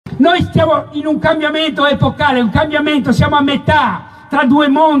Noi stiamo in un cambiamento epocale, un cambiamento, siamo a metà tra due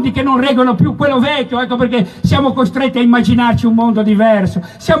mondi che non reggono più quello vecchio, ecco perché siamo costretti a immaginarci un mondo diverso,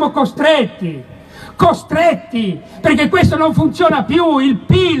 siamo costretti, perché questo non funziona più, il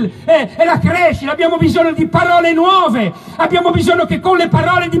PIL e la crescita, abbiamo bisogno di parole nuove, abbiamo bisogno che con le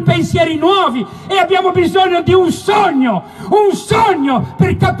parole di pensieri nuovi e abbiamo bisogno di un sogno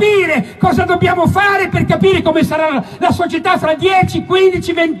per capire cosa dobbiamo fare, per capire come sarà la società fra 10,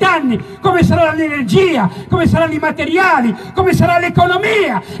 15, 20 anni, come sarà l'energia, come saranno i materiali, come sarà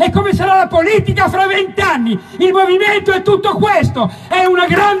l'economia e come sarà la politica fra 20 anni. Il movimento è tutto questo, è una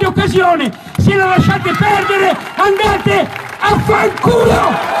grande occasione, se la lasciate perdere andate a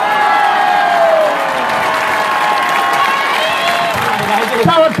fanculo!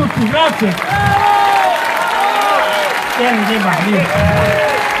 Ciao a tutti, grazie!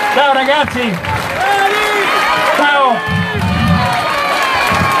 Ciao ragazzi! Ciao!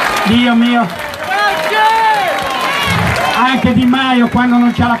 Dio mio! Anche Di Maio quando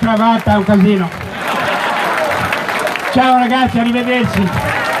non c'ha la cravatta è un casino! Ciao ragazzi, arrivederci!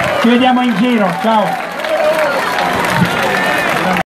 Ci vediamo in giro, ciao!